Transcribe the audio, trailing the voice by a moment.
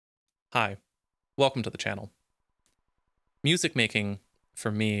Hi, welcome to the channel. Music making, for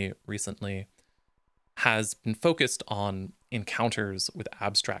me recently, has been focused on encounters with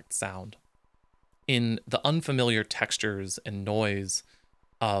abstract sound. In the unfamiliar textures and noise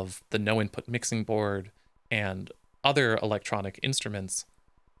of the no-input mixing board and other electronic instruments,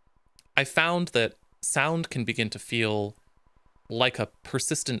 I found that sound can begin to feel like a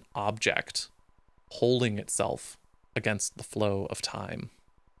persistent object holding itself against the flow of time.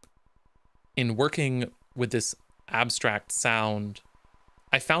 In working with this abstract sound,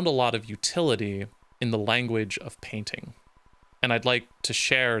 I found a lot of utility in the language of painting, and I'd like to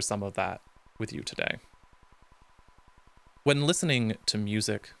share some of that with you today. When listening to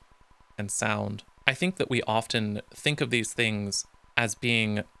music and sound, I think that we often think of these things as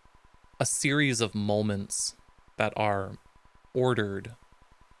being a series of moments that are ordered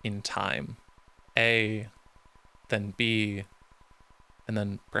in time. A, then B, and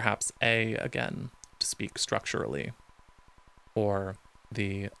then perhaps A again, to speak structurally, or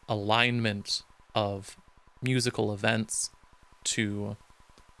the alignment of musical events to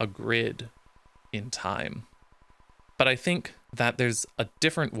a grid in time. But I think that there's a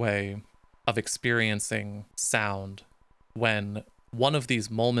different way of experiencing sound when one of these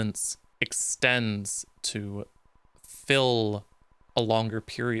moments extends to fill a longer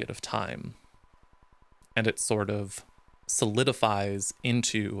period of time, and it sort of solidifies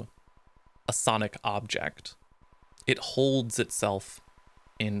into a sonic object. It holds itself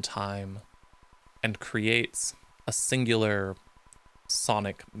in time and creates a singular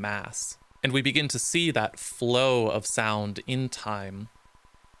sonic mass. And we begin to see that flow of sound in time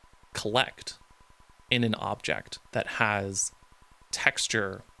collect in an object that has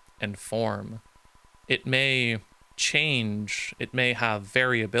texture and form. It may change, it may have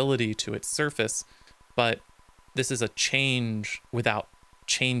variability to its surface, but this is a change without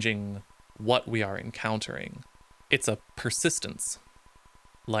changing what we are encountering. It's a persistence,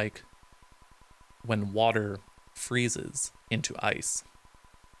 like when water freezes into ice.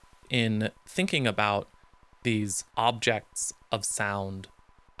 In thinking about these objects of sound,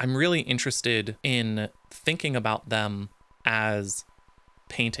 I'm really interested in thinking about them as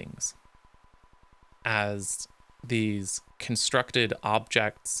paintings, as these constructed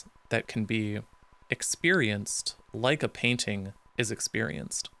objects that can be experienced like a painting is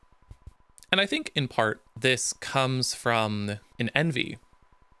experienced. And I think in part this comes from an envy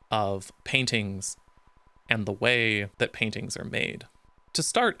of paintings and the way that paintings are made. To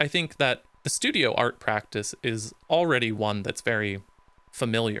start, I think that the studio art practice is already one that's very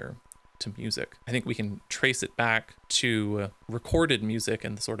familiar to music. I think we can trace it back to recorded music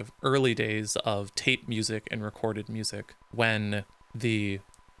in the sort of early days of tape music and recorded music, when the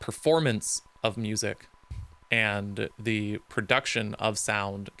performance of music and the production of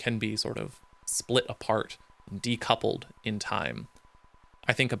sound can be sort of split apart, decoupled in time.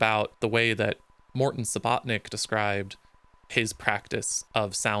 I think about the way that Morton Subotnick described his practice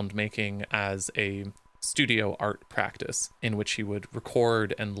of sound making as a studio art practice, in which he would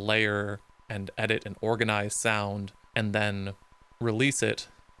record and layer and edit and organize sound and then release it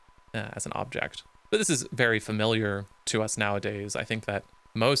as an object. But this is very familiar to us nowadays. I think that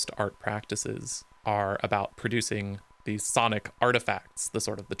most art practices are about producing these sonic artifacts, the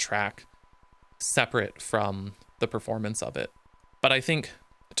sort of the track, separate from the performance of it. But I think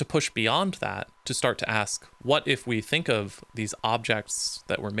to push beyond that, to start to ask, what if we think of these objects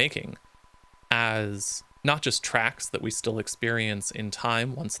that we're making as not just tracks that we still experience in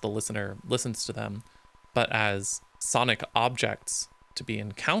time once the listener listens to them, but as sonic objects to be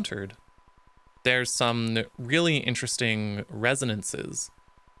encountered? There's some really interesting resonances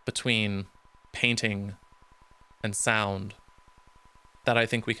between painting and sound that I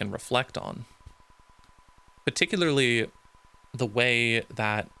think we can reflect on. Particularly the way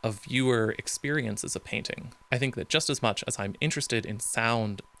that a viewer experiences a painting. I think that just as much as I'm interested in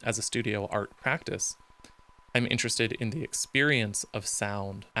sound as a studio art practice, I'm interested in the experience of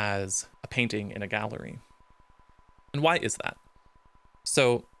sound as a painting in a gallery. And why is that?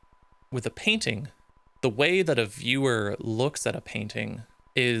 So, with a painting, the way that a viewer looks at a painting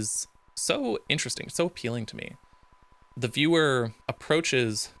is so interesting, so appealing to me. The viewer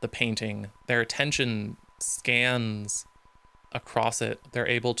approaches the painting, their attention scans across it. They're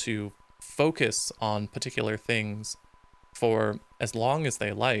able to focus on particular things for as long as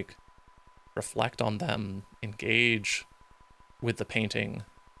they like, reflect on them, engage with the painting,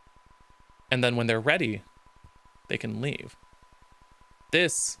 and then when they're ready, they can leave.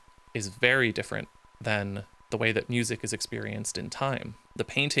 This is very different than the way that music is experienced in time. The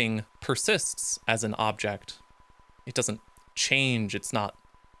painting persists as an object. It doesn't change. It's not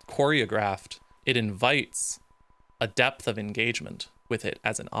choreographed, it invites a depth of engagement with it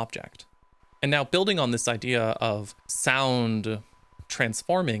as an object. And now, building on this idea of sound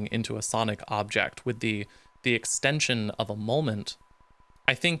transforming into a sonic object with the extension of a moment,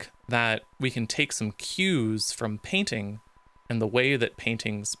 I think that we can take some cues from painting and the way that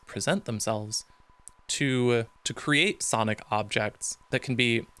paintings present themselves to create sonic objects that can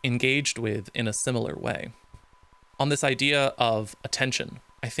be engaged with in a similar way. On this idea of attention,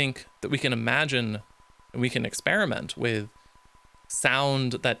 I think that we can imagine and we can experiment with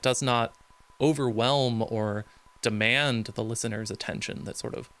sound that does not overwhelm or demand the listener's attention, that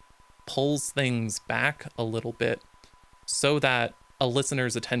sort of pulls things back a little bit so that a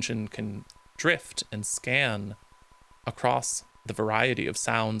listener's attention can drift and scan across the variety of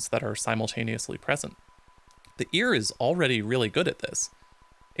sounds that are simultaneously present. The ear is already really good at this.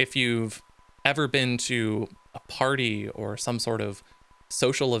 If you've ever been to a party or some sort of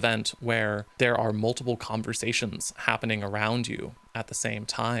social event where there are multiple conversations happening around you at the same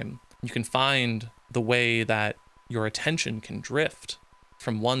time, you can find the way that your attention can drift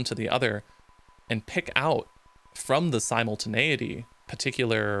from one to the other and pick out from the simultaneity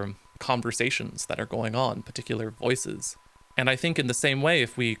particular conversations that are going on, particular voices. And I think in the same way,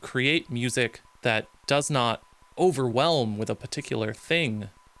 if we create music that does not overwhelm with a particular thing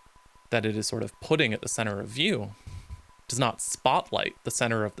that it is sort of putting at the center of view, does not spotlight the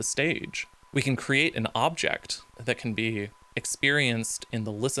center of the stage, we can create an object that can be experienced in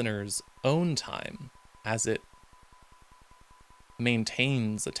the listener's own time as it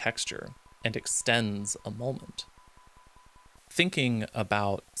maintains a texture and extends a moment. Thinking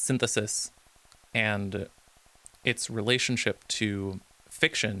about synthesis and its relationship to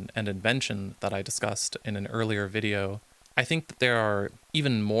fiction and invention that I discussed in an earlier video, I think that there are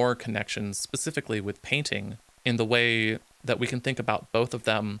even more connections specifically with painting in the way that we can think about both of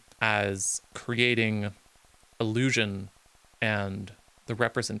them as creating illusion and the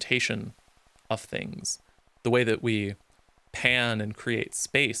representation of things. The way that we pan and create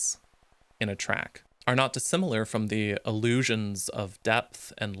space in a track are not dissimilar from the illusions of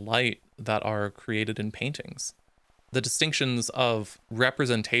depth and light that are created in paintings. The distinctions of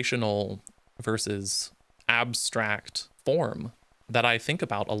representational versus abstract form that I think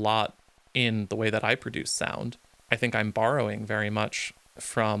about a lot in the way that I produce sound, I think I'm borrowing very much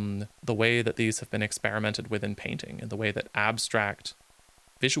from the way that these have been experimented with in painting and the way that abstract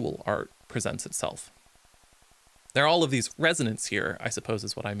visual art presents itself. There are all of these resonances here, I suppose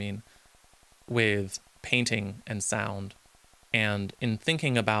is what I mean, with painting and sound. And in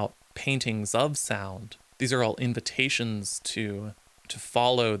thinking about paintings of sound, these are all invitations to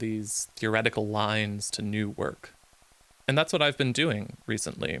follow these theoretical lines to new work. And that's what I've been doing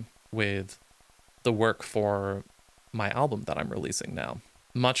recently with the work for my album that I'm releasing now.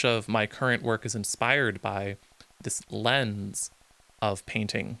 Much of my current work is inspired by this lens of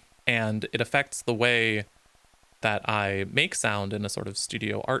painting, and it affects the way that I make sound in a sort of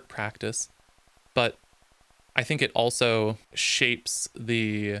studio art practice, but I think it also shapes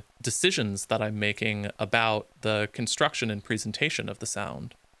the decisions that I'm making about the construction and presentation of the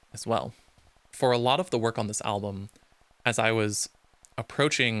sound as well. For a lot of the work on this album, as I was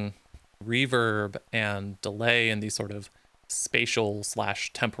approaching reverb and delay and these sort of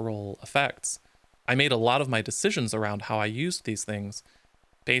spatial/temporal effects, I made a lot of my decisions around how I used these things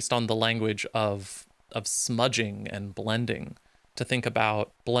based on the language of smudging and blending, to think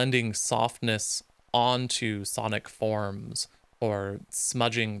about blending softness onto sonic forms or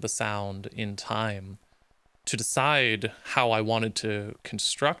smudging the sound in time. To decide how I wanted to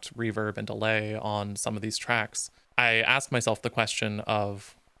construct reverb and delay on some of these tracks, I asked myself the question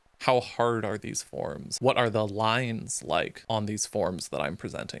of how hard are these forms? What are the lines like on these forms that I'm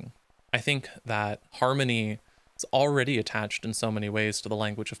presenting? I think that harmony is already attached in so many ways to the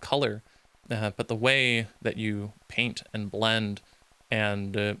language of color, but the way that you paint and blend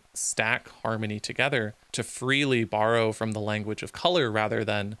and stack harmony together to freely borrow from the language of color rather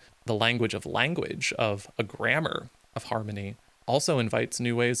than the language of a grammar of harmony also invites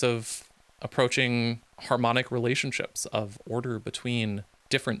new ways of approaching harmonic relationships of order between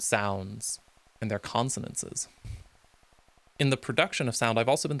different sounds and their consonances. In the production of sound, I've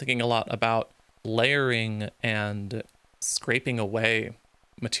also been thinking a lot about layering and scraping away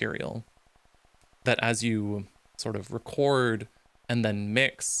material, that as you sort of record and then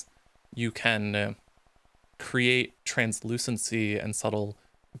mix, you can create translucency and subtle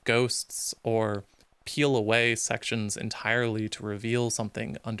ghosts or peel away sections entirely to reveal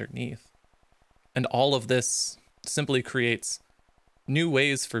something underneath. And all of this simply creates new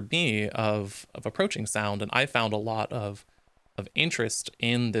ways for me of approaching sound. And I found a lot of of interest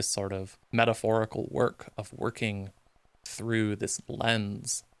in this sort of metaphorical work of working through this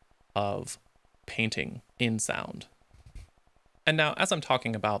lens of painting in sound. And now, as I'm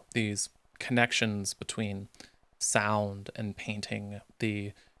talking about these connections between sound and painting,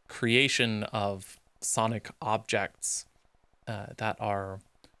 the creation of sonic objects that are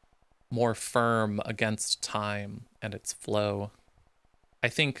more firm against time and its flow, I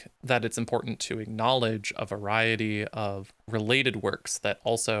think that it's important to acknowledge a variety of related works that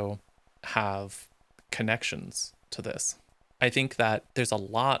also have connections to this. I think that there's a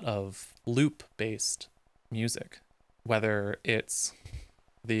lot of loop-based music, whether it's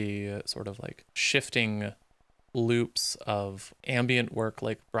the sort of like shifting loops of ambient work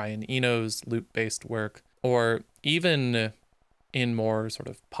like Brian Eno's loop-based work, or even in more sort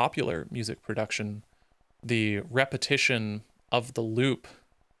of popular music production, the repetition of the loop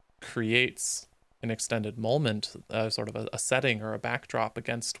creates an extended moment, sort of a setting or a backdrop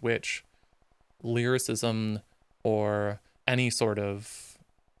against which lyricism or any sort of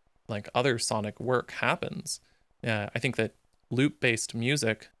like other sonic work happens. I think that loop-based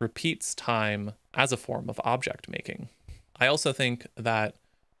music repeats time as a form of object making. I also think that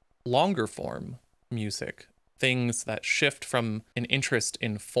longer form music, things that shift from an interest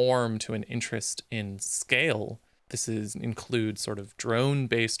in form to an interest in scale, includes sort of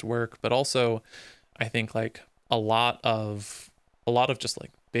drone-based work, but also I think like a lot of just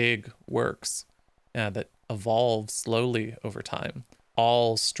like big works that evolve slowly over time,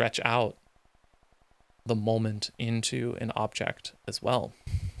 all stretch out the moment into an object as well.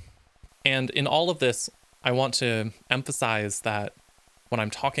 And in all of this, I want to emphasize that when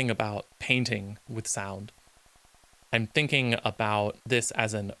I'm talking about painting with sound, I'm thinking about this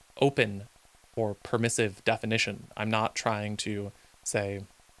as an open or permissive definition. I'm not trying to say,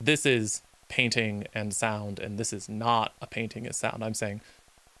 this is painting and sound, and this is not a painting and sound. I'm saying,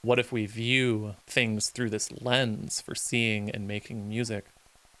 what if we view things through this lens for seeing and making music?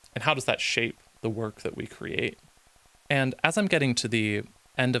 And how does that shape the work that we create? And as I'm getting to the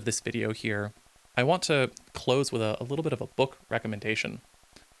end of this video here, I want to close with a little bit of a book recommendation.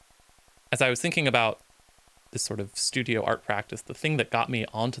 As I was thinking about this sort of studio art practice, the thing that got me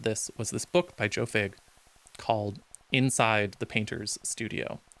onto this was this book by Joe Fig called Inside the Painter's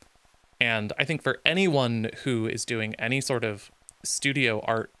Studio. And I think for anyone who is doing any sort of studio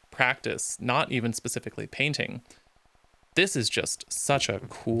art practice, not even specifically painting, this is just such a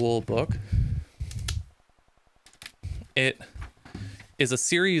cool book. It is a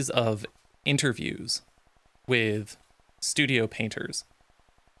series of interviews with studio painters,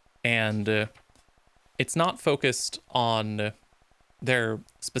 and it's not focused on their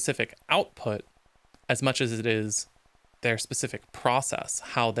specific output as much as it is their specific process,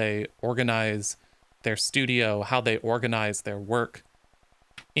 how they organize their studio, how they organize their work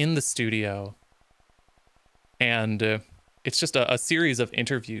in the studio. And it's just a series of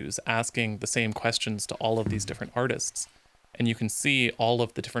interviews asking the same questions to all of these different artists. And you can see all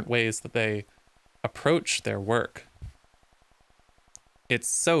of the different ways that they approach their work. It's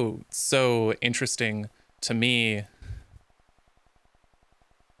so interesting to me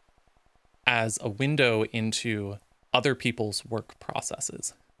as a window into other people's work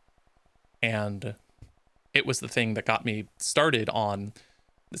processes. And it was the thing that got me started on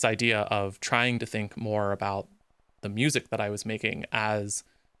this idea of trying to think more about the music that I was making as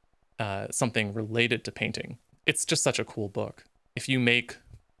something related to painting. It's just such a cool book. If you make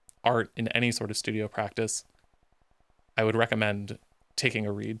art in any sort of studio practice, I would recommend taking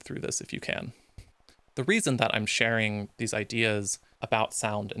a read through this if you can. The reason that I'm sharing these ideas about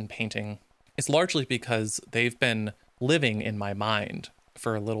sound and painting is largely because they've been living in my mind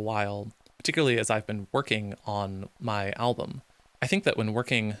for a little while, particularly as I've been working on my album. I think that when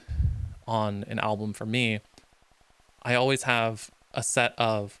working on an album for me, I always have a set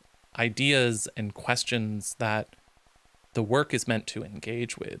of ideas and questions that the work is meant to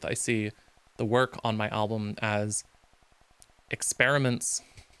engage with. I see the work on my album as experiments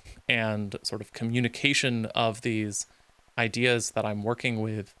and sort of communication of these ideas that I'm working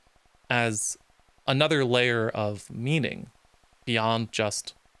with as another layer of meaning beyond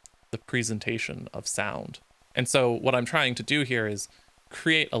just the presentation of sound. And so what I'm trying to do here is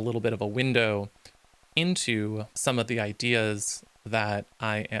create a little bit of a window into some of the ideas that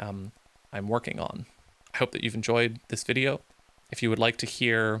I'm working on. I hope that you've enjoyed this video. If you would like to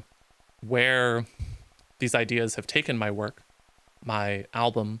hear where these ideas have taken my work, my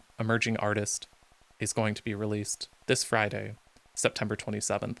album, Emerging Artist, is going to be released this Friday, September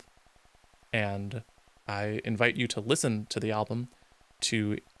 27th. And I invite you to listen to the album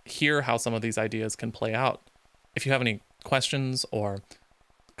to hear how some of these ideas can play out. If you have any questions or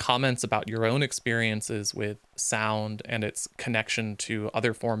comments about your own experiences with sound and its connection to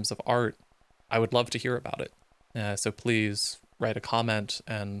other forms of art, I would love to hear about it. So please write a comment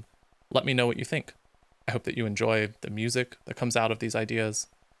and let me know what you think. I hope that you enjoy the music that comes out of these ideas,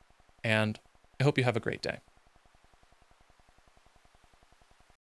 and I hope you have a great day.